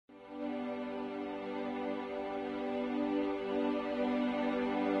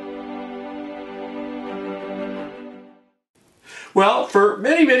Well, for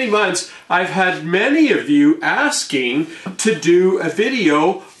many, many months, I've had many of you asking to do a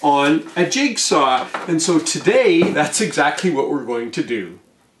video on a jigsaw. And so today, that's exactly what we're going to do.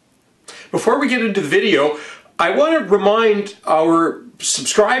 Before we get into the video, I want to remind our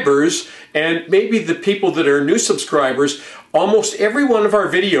subscribers and maybe the people that are new subscribers, almost every one of our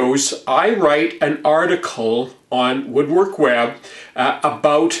videos, I write an article on WoodWorkWeb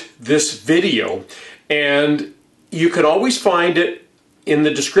about this video. And you can always find it in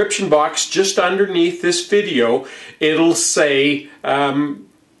the description box just underneath this video. It'll say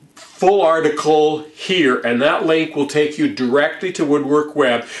full article here, and that link will take you directly to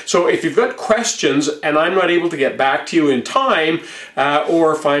WoodWorkWeb. So if you've got questions and I'm not able to get back to you in time,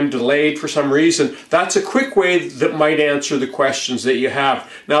 or if I'm delayed for some reason, that's a quick way that might answer the questions that you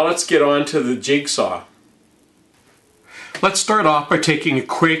have. Now let's get on to the jigsaw. Let's start off by taking a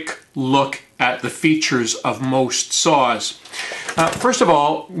quick look at the features of most saws. First of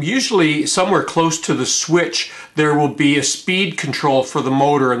all, usually somewhere close to the switch there will be a speed control for the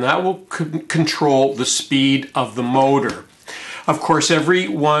motor, and that will control the speed of the motor. Of course, every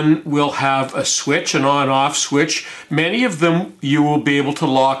one will have a switch, an on-off switch. Many of them you will be able to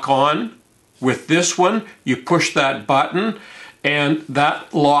lock on. With this one, you push that button and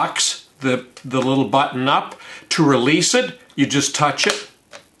that locks the little button up. To release it, you just touch it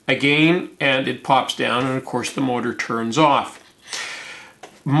again and it pops down, and of course the motor turns off.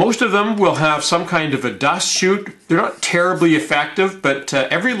 Most of them will have some kind of a dust chute. They're not terribly effective, but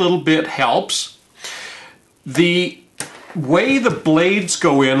every little bit helps. The way the blades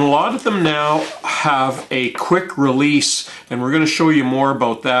go in, a lot of them now have a quick release, and we're going to show you more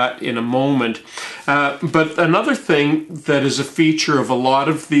about that in a moment. But another thing that is a feature of a lot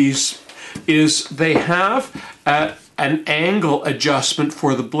of these is they have an angle adjustment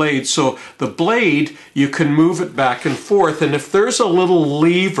for the blade. So the blade, you can move it back and forth, and if there's a little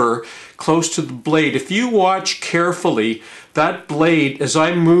lever close to the blade, if you watch carefully, that blade, as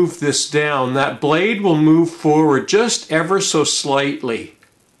I move this down, that blade will move forward just ever so slightly.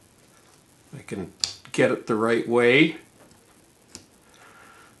 I can get it the right way.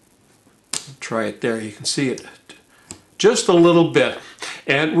 Try it there, you can see it just a little bit.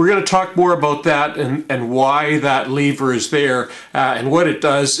 And we're going to talk more about that and why that lever is there. And what it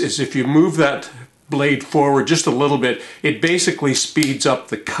does is if you move that blade forward just a little bit, it basically speeds up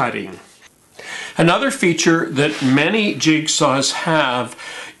the cutting. Another feature that many jigsaws have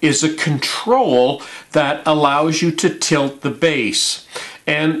is a control that allows you to tilt the base.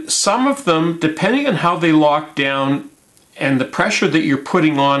 And some of them, depending on how they lock down and the pressure that you're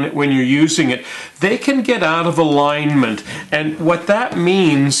putting on it when you're using it, they can get out of alignment. And what that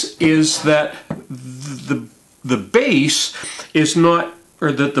means is that the base is not,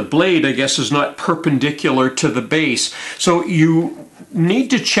 or that the blade, I guess, is not perpendicular to the base. So you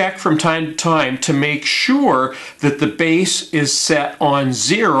need to check from time to time to make sure that the base is set on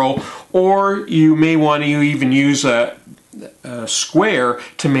 0, or you may want to even use a square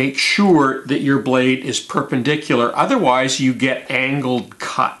to make sure that your blade is perpendicular. Otherwise, you get angled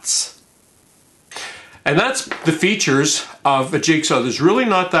cuts. And that's the features of a jigsaw. There's really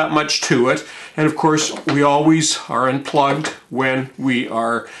not that much to it. And of course, we always are unplugged when we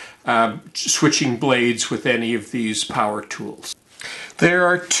are switching blades with any of these power tools. There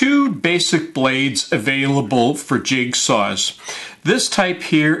are two basic blades available for jigsaws. This type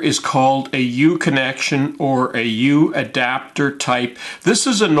here is called a U connection or a U adapter type. This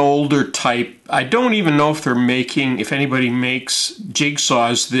is an older type. I don't even know if if anybody makes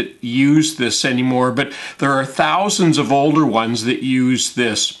jigsaws that use this anymore, but there are thousands of older ones that use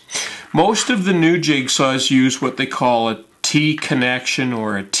this. Most of the new jigsaws use what they call a T connection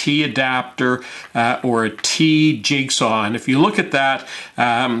or a T adapter or a T jigsaw, and if you look at that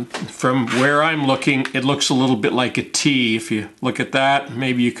from where I'm looking, it looks a little bit like a T. If you look at that,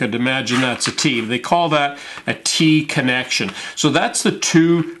 maybe you could imagine that's a T. They call that a T connection. So that's the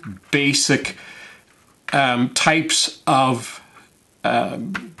two basic types of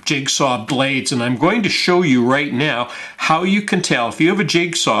jigsaw blades, and I'm going to show you right now how you can tell, if you have a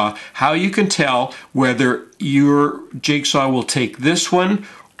jigsaw, how you can tell whether your jigsaw will take this one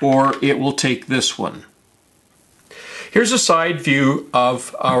or it will take this one. Here's a side view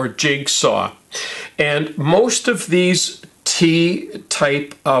of our jigsaw, and most of these T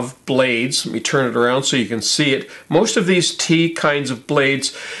type of blades, let me turn it around so you can see it, most of these T kinds of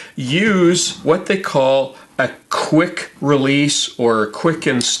blades use what they call a quick release or a quick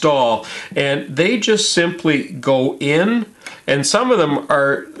install, and they just simply go in, and some of them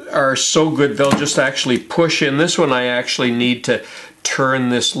are so good they'll just actually push in. This one I actually need to turn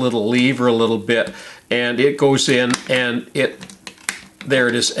this little lever a little bit, and it goes in and it there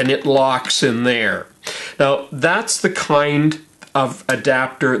it is, and it locks in there. Now that's the kind of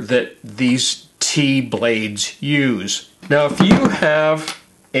adapter that these T-blades use. Now if you have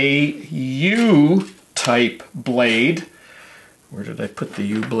a U-type blade, where did I put the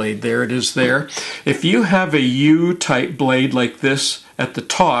U blade? There it is there. If you have a U-type blade like this at the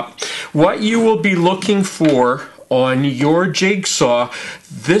top, what you will be looking for on your jigsaw,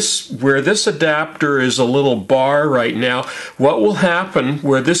 where this adapter is a little bar right now, what will happen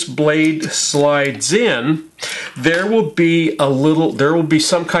where this blade slides in, there will be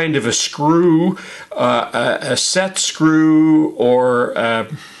some kind of a screw, a set screw or a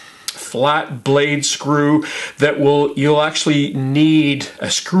flat blade screw that you'll actually need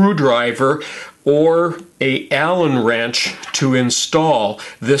a screwdriver or a Allen wrench to install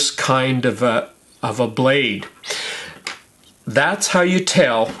this kind of a blade. That's how you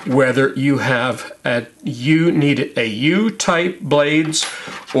tell whether you need a U-type blades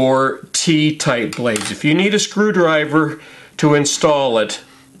or T-type blades. If you need a screwdriver to install it,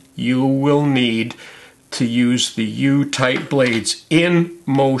 you will need to use the U-type blades in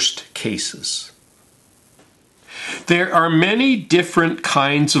most cases. There are many different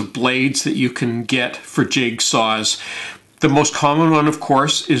kinds of blades that you can get for jigsaws. The most common one, of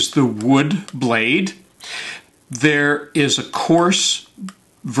course, is the wood blade. There is a coarse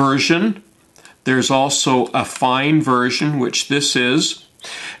version. There's also a fine version, which this is.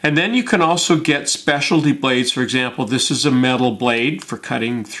 And then you can also get specialty blades. For example, this is a metal blade for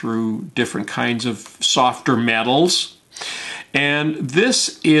cutting through different kinds of softer metals. And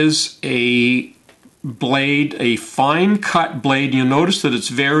this is a blade, a fine cut blade. You'll notice that it's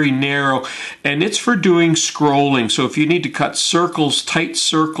very narrow, and it's for doing scrolling. So if you need to cut circles, tight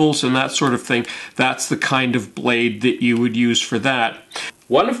circles, and that sort of thing, that's the kind of blade that you would use for that.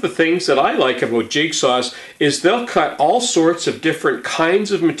 One of the things that I like about jigsaws is they'll cut all sorts of different kinds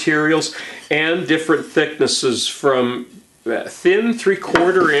of materials and different thicknesses, from thin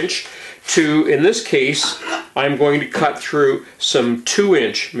 3/4 inch to, in this case, I'm going to cut through some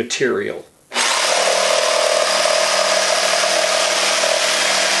 2-inch material.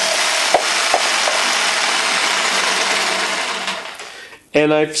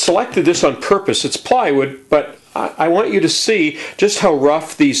 And I've selected this on purpose. It's plywood, but I want you to see just how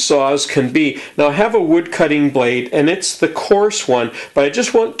rough these saws can be. Now I have a wood cutting blade, and it's the coarse one, but I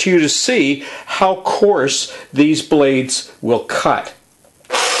just want you to see how coarse these blades will cut.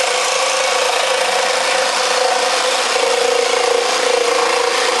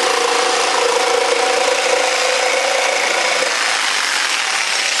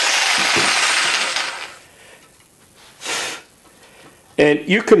 And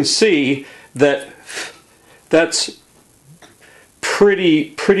you can see that that's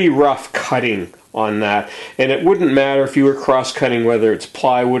pretty rough cutting on that. And it wouldn't matter if you were cross-cutting whether it's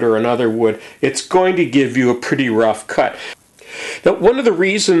plywood or another wood. It's going to give you a pretty rough cut. Now, one of the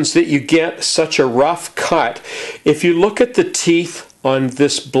reasons that you get such a rough cut, if you look at the teeth on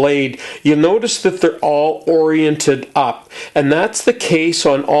this blade, you'll notice that they're all oriented up. And that's the case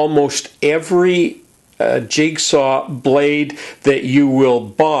on almost every jigsaw blade that you will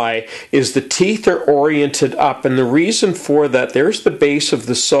buy. Is the teeth are oriented up, and the reason for that, there's the base of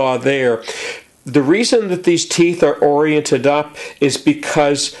the saw there. The reason that these teeth are oriented up is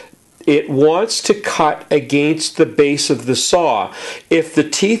because it wants to cut against the base of the saw. If the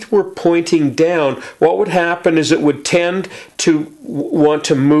teeth were pointing down, what would happen is it would tend to want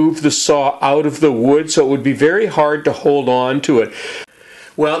to move the saw out of the wood, so it would be very hard to hold on to it.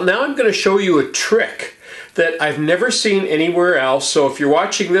 Well, now I'm going to show you a trick that I've never seen anywhere else. So if you're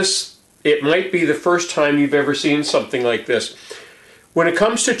watching this, it might be the first time you've ever seen something like this. When it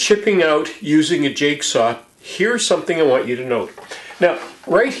comes to chipping out using a jigsaw, here's something I want you to note. Now,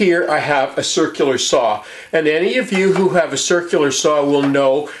 right here I have a circular saw, and any of you who have a circular saw will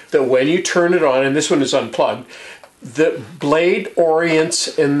know that when you turn it on, and this one is unplugged, the blade orients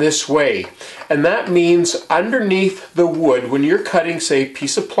in this way. And that means underneath the wood, when you're cutting, say, a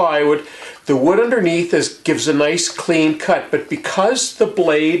piece of plywood, the wood underneath gives a nice clean cut. But because the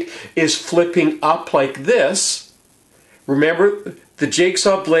blade is flipping up like this, remember, the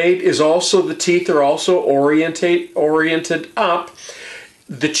jigsaw blade is also, the teeth are also oriented up.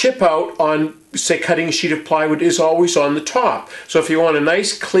 The chip out on, say, cutting a sheet of plywood is always on the top. So if you want a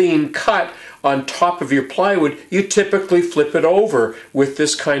nice clean cut on top of your plywood, you typically flip it over with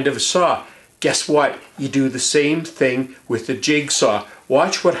this kind of a saw. Guess what? You do the same thing with the jigsaw.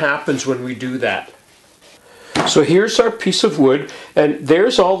 Watch what happens when we do that. So here's our piece of wood, and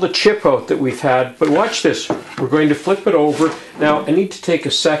there's all the chip out that we've had. But watch this. We're going to flip it over. Now, I need to take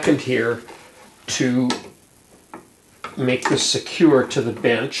a second here to make this secure to the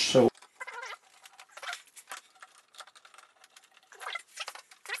bench. So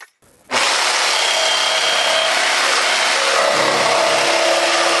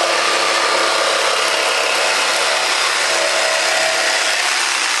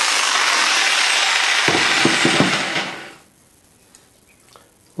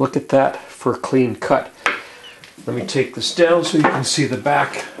look at that for a clean cut. Let me take this down so you can see the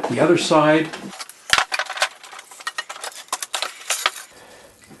back, the other side.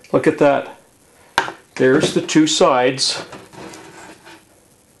 Look at that. There's the two sides.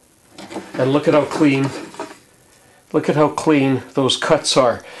 And look at how clean those cuts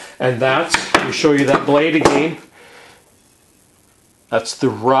are. And that's, let me show you that blade again. That's the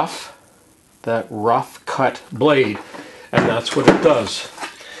rough cut blade. And that's what it does.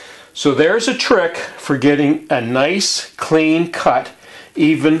 So there's a trick for getting a nice clean cut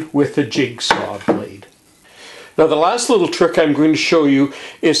even with a jigsaw blade. Now the last little trick I'm going to show you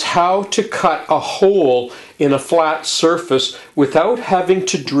is how to cut a hole in a flat surface without having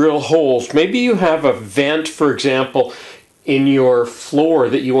to drill holes. Maybe you have a vent, for example, in your floor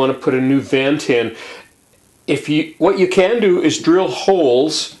that you want to put a new vent in. What you can do is drill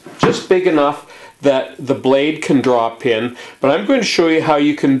holes just big enough that the blade can drop in, but I'm going to show you how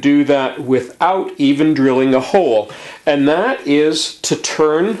you can do that without even drilling a hole. And that is to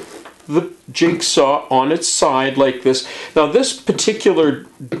turn the jigsaw on its side like this. Now this particular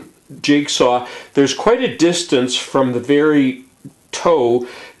jigsaw, there's quite a distance from the very toe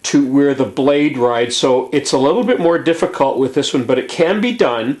to where the blade rides, so it's a little bit more difficult with this one, but it can be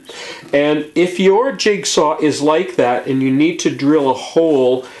done. And if your jigsaw is like that and you need to drill a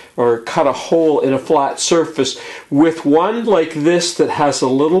hole or cut a hole in a flat surface, with one like this that has a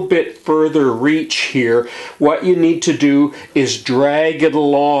little bit further reach here, what you need to do is drag it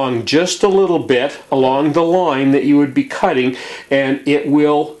along just a little bit along the line that you would be cutting, and it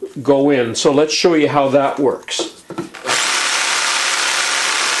will go in. So let's show you how that works.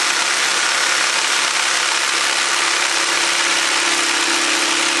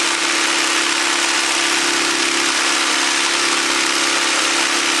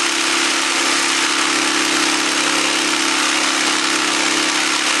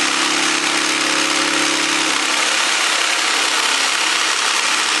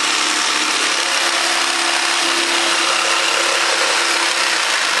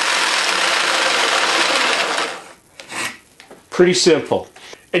 Pretty simple.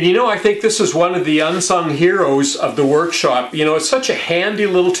 And you know, I think this is one of the unsung heroes of the workshop. You know, it's such a handy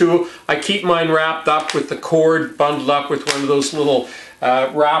little tool. I keep mine wrapped up with the cord, bundled up with one of those little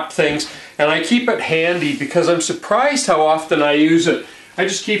wrap things. And I keep it handy because I'm surprised how often I use it. I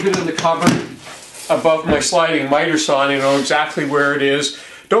just keep it in the cupboard above my sliding miter saw and I know exactly where it is.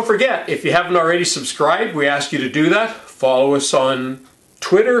 Don't forget, if you haven't already subscribed, we ask you to do that. Follow us on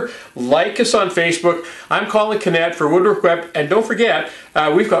Twitter, like us on Facebook. I'm Colin Canet for WoodWorkWeb, and don't forget,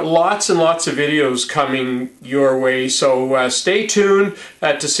 we've got lots and lots of videos coming your way, so stay tuned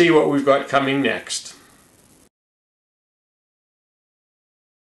to see what we've got coming next.